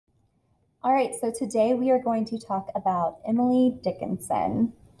All right, so today we are going to talk about Emily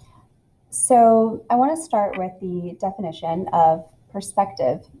Dickinson. So I want to start with the definition of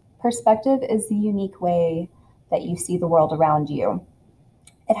perspective. Perspective is the unique way that you see the world around you.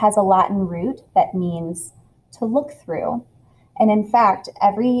 It has a Latin root that means to look through. And in fact,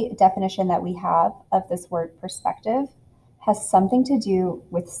 every definition that we have of this word perspective has something to do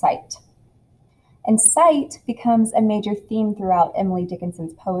with sight. And sight becomes a major theme throughout Emily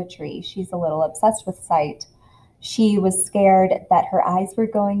Dickinson's poetry. She's a little obsessed with sight. She was scared that her eyes were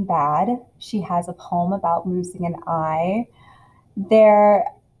going bad. She has a poem about losing an eye. There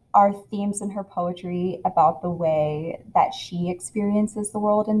are themes in her poetry about the way that she experiences the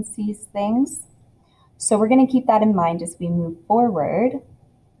world and sees things. So we're going to keep that in mind as we move forward.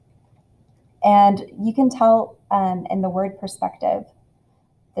 And you can tell in the word perspective,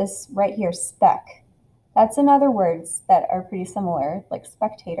 this right here, spec, that's in other words that are pretty similar, like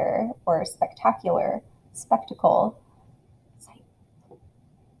spectator or spectacular, spectacle.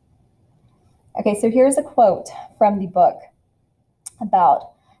 Okay, so here's a quote from the book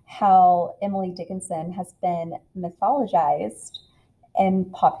about how Emily Dickinson has been mythologized in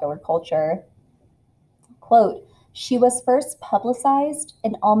popular culture. Quote, she was first publicized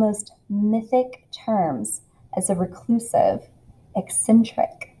in almost mythic terms as a reclusive,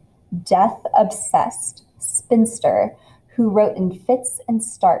 eccentric, death-obsessed spinster who wrote in fits and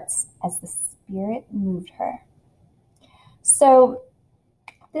starts as the spirit moved her. So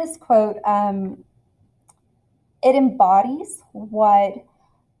this quote, it embodies what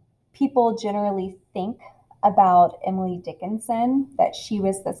people generally think about Emily Dickinson, that she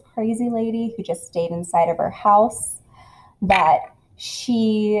was this crazy lady who just stayed inside of her house, that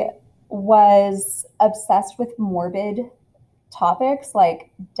she was obsessed with morbid topics like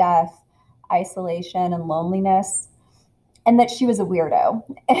death, isolation, and loneliness, and that she was a weirdo.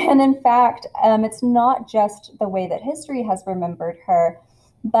 And in fact, it's not just the way that history has remembered her,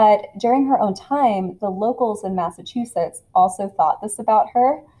 but during her own time, the locals in Massachusetts also thought this about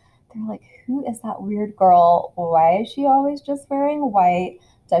her. They're like, who is that weird girl? Why is she always just wearing white?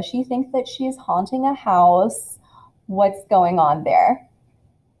 Does she think that she's haunting a house? What's going on there?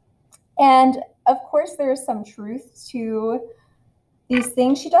 And of course, there is some truth to these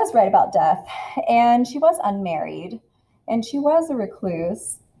things. She does write about death, and she was unmarried, and she was a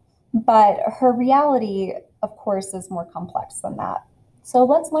recluse, but her reality, of course, is more complex than that. So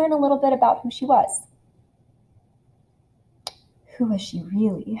let's learn a little bit about who she was. Who was she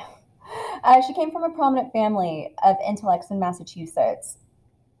really? She came from a prominent family of intellects in Massachusetts.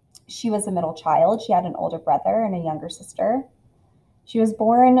 She was a middle child. She had an older brother and a younger sister. She was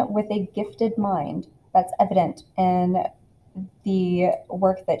born with a gifted mind that's evident in the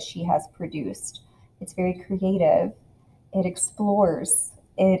work that she has produced. It's very creative. It explores.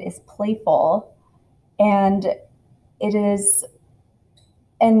 It is playful. And it is,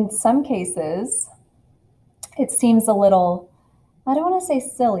 in some cases, it seems a little, I don't want to say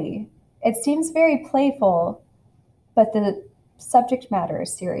silly. It seems very playful, but the subject matter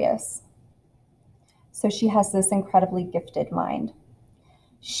is serious. So she has this incredibly gifted mind.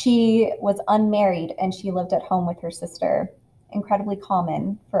 She was unmarried and she lived at home with her sister. Incredibly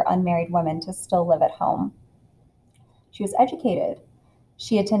common for unmarried women to still live at home. She was educated.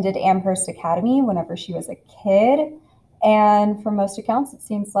 She attended Amherst Academy whenever she was a kid. And from most accounts, it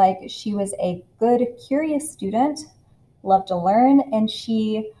seems like she was a good, curious student, loved to learn, and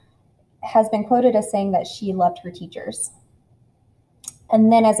she has been quoted as saying that she loved her teachers. And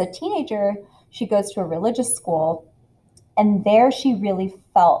then as a teenager, she goes to a religious school, and there she really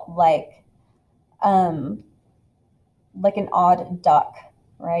felt like an odd duck,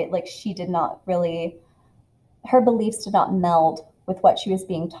 right? Like she did not really, her beliefs did not meld with what she was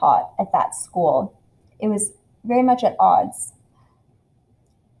being taught at that school. It was very much at odds.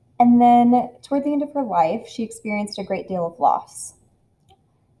 And then toward the end of her life, she experienced a great deal of loss.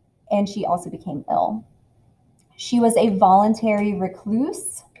 And she also became ill. She was a voluntary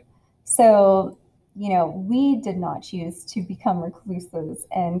recluse. So, we did not choose to become recluses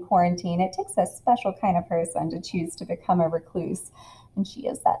in quarantine. It takes a special kind of person to choose to become a recluse. And she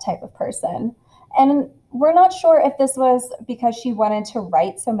is that type of person. And we're not sure if this was because she wanted to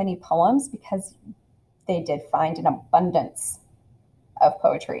write so many poems, because they did find an abundance of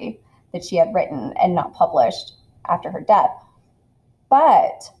poetry that she had written and not published after her death.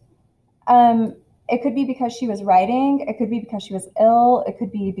 But it could be because she was writing. It could be because she was ill. It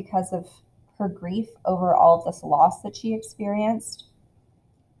could be because of her grief over all of this loss that she experienced.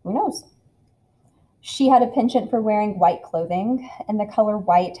 Who knows? She had a penchant for wearing white clothing, and the color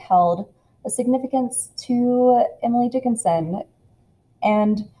white held a significance to Emily Dickinson.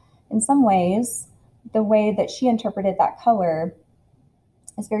 And in some ways, the way that she interpreted that color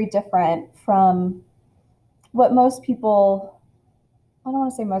is very different from what most people, I don't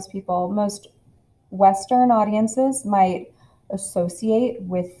want to say most people, most Western audiences might associate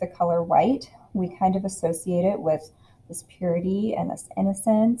with the color white. We kind of associate it with this purity and this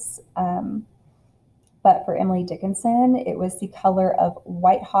innocence. But for Emily Dickinson, it was the color of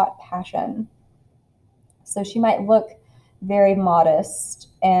white hot passion. So she might look very modest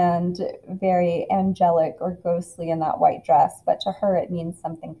and very angelic or ghostly in that white dress, but to her it means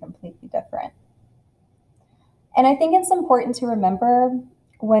something completely different. And I think it's important to remember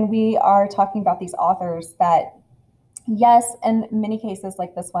when we are talking about these authors that, yes, in many cases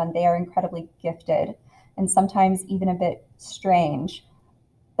like this one, they are incredibly gifted and sometimes even a bit strange,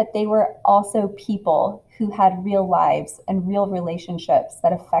 but they were also people who had real lives and real relationships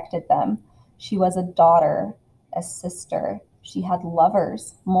that affected them. She was a daughter, a sister. She had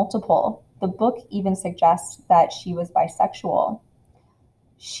lovers, multiple. The book even suggests that she was bisexual.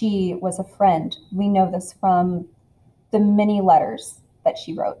 She was a friend. We know this from the many letters that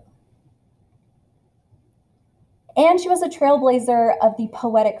she wrote. And she was a trailblazer of the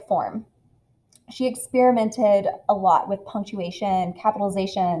poetic form. She experimented a lot with punctuation,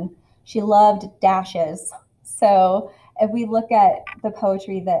 capitalization. She loved dashes. So if we look at the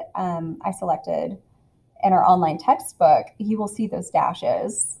poetry that I selected in our online textbook, you will see those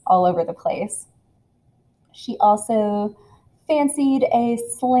dashes all over the place. She also fancied a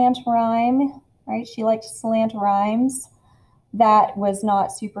slant rhyme, right? She liked slant rhymes. That was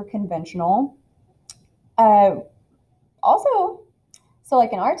not super conventional. Also, so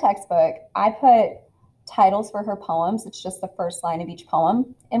like in our textbook, I put titles for her poems. It's just the first line of each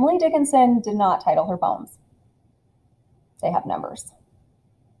poem. Emily Dickinson did not title her poems. They have numbers.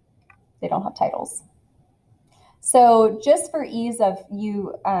 They don't have titles. So just for ease of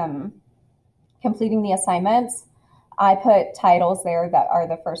you completing the assignments, I put titles there that are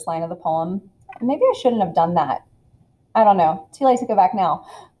the first line of the poem. Maybe I shouldn't have done that. I don't know. Too late to go back now.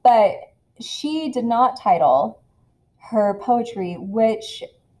 But she did not title her poetry, which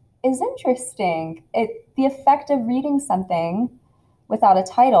is interesting. The effect of reading something without a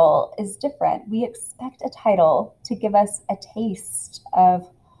title is different. We expect a title to give us a taste of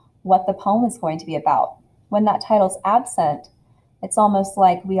what the poem is going to be about. When that title's absent, it's almost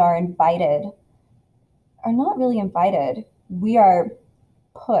like we are invited, or not really invited, we are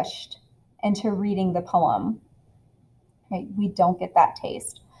pushed into reading the poem. Right? We don't get that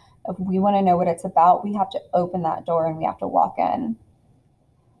taste. If we want to know what it's about, we have to open that door and we have to walk in.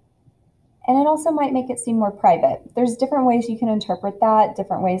 And it also might make it seem more private. There's different ways you can interpret that,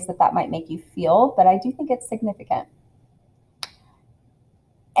 different ways that that might make you feel, but I do think it's significant.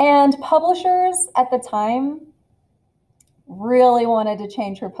 And publishers at the time really wanted to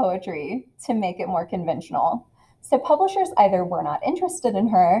change her poetry to make it more conventional. So publishers either were not interested in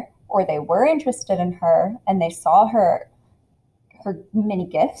her or they were interested in her and they saw her many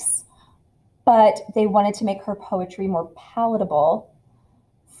gifts, but they wanted to make her poetry more palatable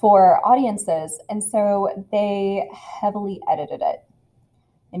for audiences. And so they heavily edited it.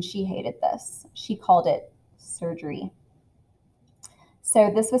 And she hated this. She called it surgery.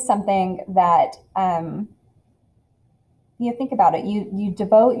 So this was something that, you think about it, you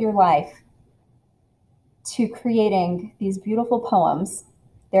devote your life to creating these beautiful poems.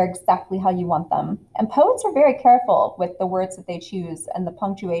 They're exactly how you want them. And poets are very careful with the words that they choose and the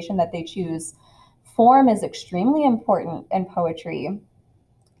punctuation that they choose. Form is extremely important in poetry.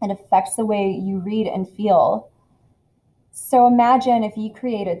 It affects the way you read and feel. So imagine if you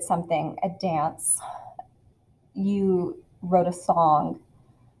created something, a dance, you wrote a song,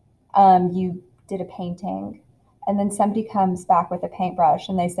 you did a painting, and then somebody comes back with a paintbrush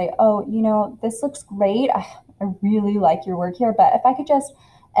and they say, oh, you know, this looks great. I really like your work here, but if I could just,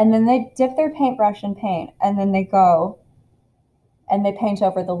 and then they dip their paintbrush in paint and then they go and they paint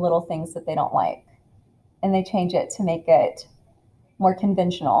over the little things that they don't like and they change it to make it more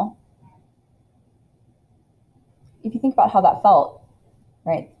conventional. If you think about how that felt,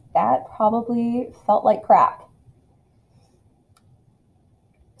 right, that probably felt like crap.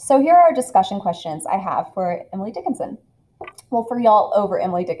 So here are discussion questions I have for Emily Dickinson. Well, for y'all over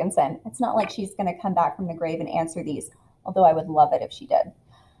Emily Dickinson. It's not like she's going to come back from the grave and answer these, although I would love it if she did.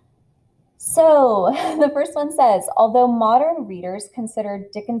 So the first one says, although modern readers consider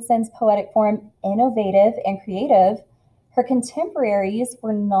Dickinson's poetic form innovative and creative, her contemporaries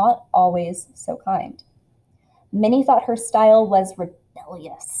were not always so kind. Many thought her style was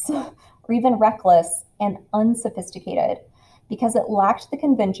rebellious or even reckless and unsophisticated because it lacked the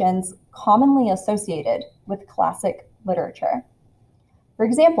conventions commonly associated with classic literature. For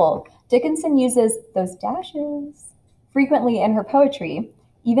example, Dickinson uses those dashes frequently in her poetry,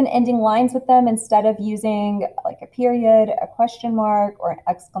 even ending lines with them instead of using like a period, a question mark, or an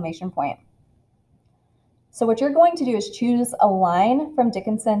exclamation point. So what you're going to do is choose a line from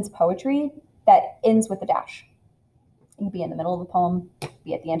Dickinson's poetry that ends with a dash. It can be in the middle of the poem,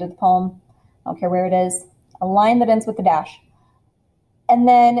 be at the end of the poem, I don't care where it is, a line that ends with a dash. And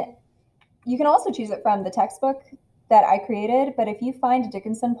then you can also choose it from the textbook that I created, but if you find a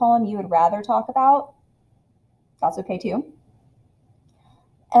Dickinson poem you would rather talk about, that's okay too.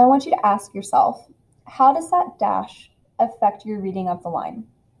 And I want you to ask yourself, how does that dash affect your reading of the line?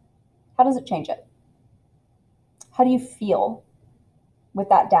 How does it change it? How do you feel with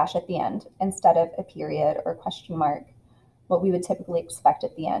that dash at the end instead of a period or a question mark, what we would typically expect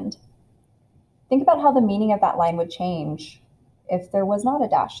at the end? Think about how the meaning of that line would change if there was not a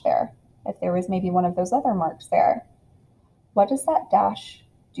dash there, if there was maybe one of those other marks there. What does that dash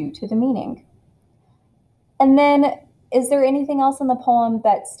do to the meaning? And then, is there anything else in the poem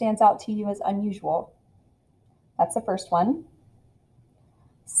that stands out to you as unusual? That's the first one.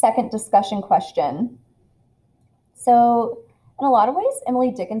 Second discussion question. So, in a lot of ways,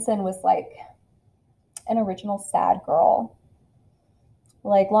 Emily Dickinson was like an original sad girl.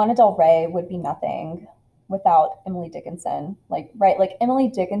 Like Lana Del Rey would be nothing without Emily Dickinson. Like, right, like Emily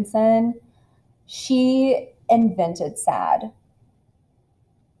Dickinson, she invented sad.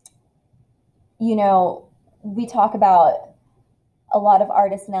 You know, we talk about a lot of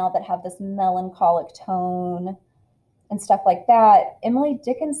artists now that have this melancholic tone and stuff like that. Emily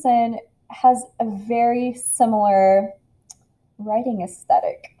Dickinson has a very similar writing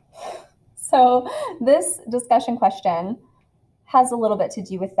aesthetic. So this discussion question has a little bit to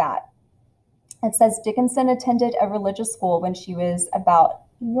do with that. It says Dickinson attended a religious school when she was about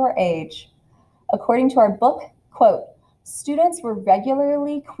your age. According to our book, quote, students were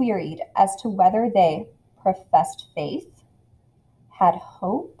regularly queried as to whether they professed faith, had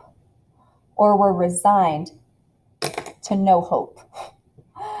hope, or were resigned to no hope.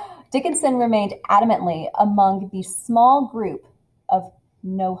 Dickinson remained adamantly among the small group of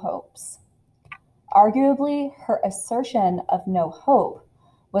no hopes. Arguably, her assertion of no hope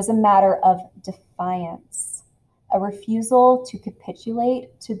was a matter of defiance, a refusal to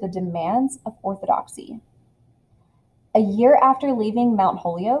capitulate to the demands of orthodoxy. A year after leaving Mount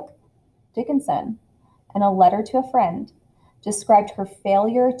Holyoke, Dickinson, in a letter to a friend, described her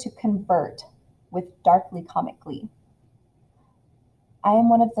failure to convert with darkly comic glee. I am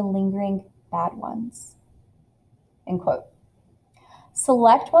one of the lingering bad ones, end quote.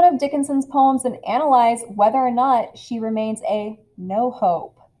 Select one of Dickinson's poems and analyze whether or not she remains a no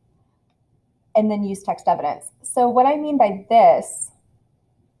hope, and then use text evidence. So what I mean by this,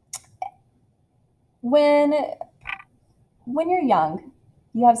 when you're young,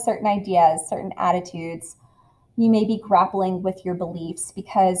 you have certain ideas, certain attitudes. You may be grappling with your beliefs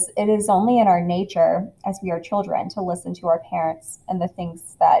because it is only in our nature as we are children to listen to our parents and the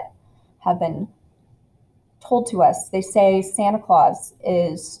things that have been told to us. They say Santa Claus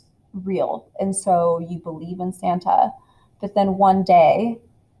is real, and so you believe in Santa. But then one day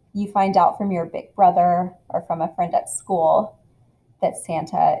you find out from your big brother or from a friend at school that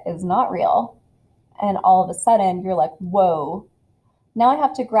Santa is not real. And all of a sudden you're like, whoa, now I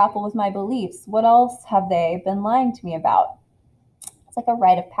have to grapple with my beliefs. What else have they been lying to me about? It's like a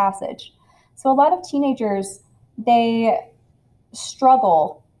rite of passage. So a lot of teenagers, they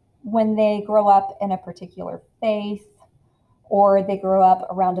struggle when they grow up in a particular faith, or they grow up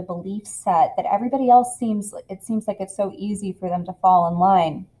around a belief set that everybody else seems like it's so easy for them to fall in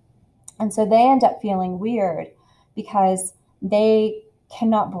line. And so they end up feeling weird because they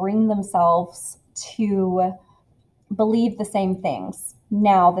cannot bring themselves to believe the same things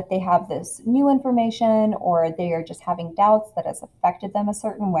now that they have this new information, or they are just having doubts that has affected them a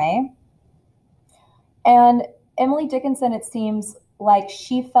certain way. And Emily Dickinson, it seems like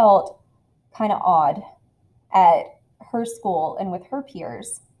she felt kind of odd at her school and with her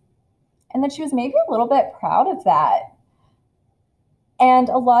peers, and that she was maybe a little bit proud of that. And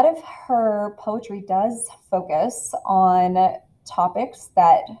a lot of her poetry does focus on topics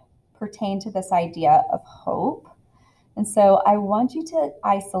that pertain to this idea of hope. And so I want you to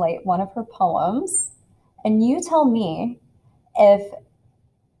isolate one of her poems, and you tell me if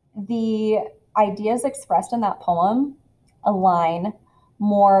the ideas expressed in that poem align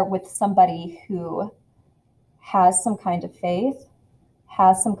more with somebody who has some kind of faith,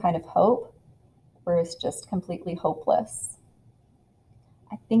 has some kind of hope, or is just completely hopeless.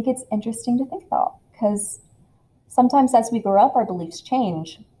 I think it's interesting to think about, because sometimes as we grow up, our beliefs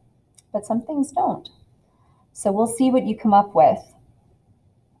change, but some things don't. So we'll see what you come up with.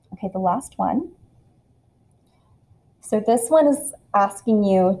 Okay, the last one. So this one is asking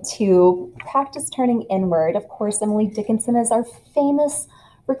you to practice turning inward. Of course, Emily Dickinson is our famous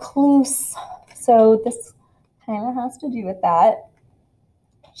recluse, so this kind of has to do with that.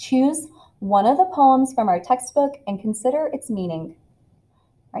 Choose one of the poems from our textbook and consider its meaning.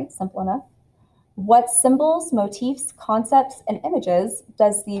 Right, simple enough. What symbols, motifs, concepts, and images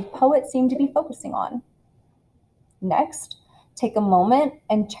does the poet seem to be focusing on? Next, take a moment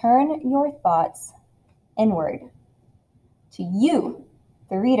and turn your thoughts inward to you,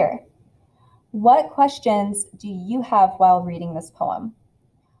 the reader. What questions do you have while reading this poem?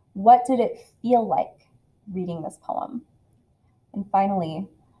 What did it feel like reading this poem? And finally,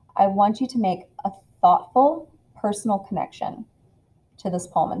 I want you to make a thoughtful, personal connection to this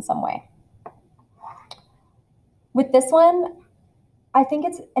poem in some way. With this one, I think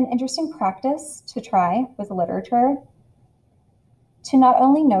it's an interesting practice to try with literature, to not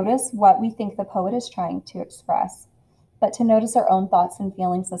only notice what we think the poet is trying to express, but to notice our own thoughts and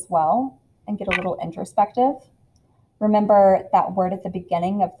feelings as well and get a little introspective. Remember that word at the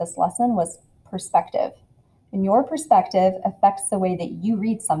beginning of this lesson was perspective. And your perspective affects the way that you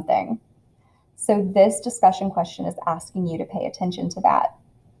read something. So this discussion question is asking you to pay attention to that.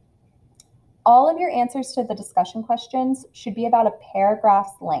 All of your answers to the discussion questions should be about a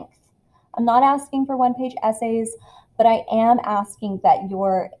paragraph's length. I'm not asking for one-page essays, but I am asking that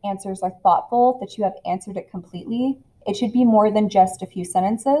your answers are thoughtful, that you have answered it completely. It should be more than just a few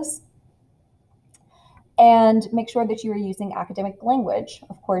sentences. And make sure that you are using academic language.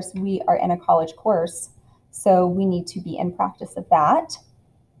 Of course, we are in a college course, so we need to be in practice of that.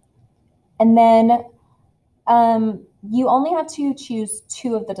 And then you only have to choose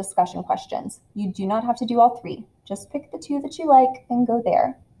 2 of the discussion questions. You do not have to do all 3. Just pick the 2 that you like and go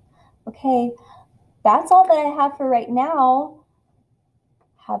there. Okay, that's all that I have for right now.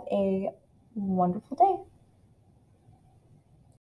 Have a wonderful day.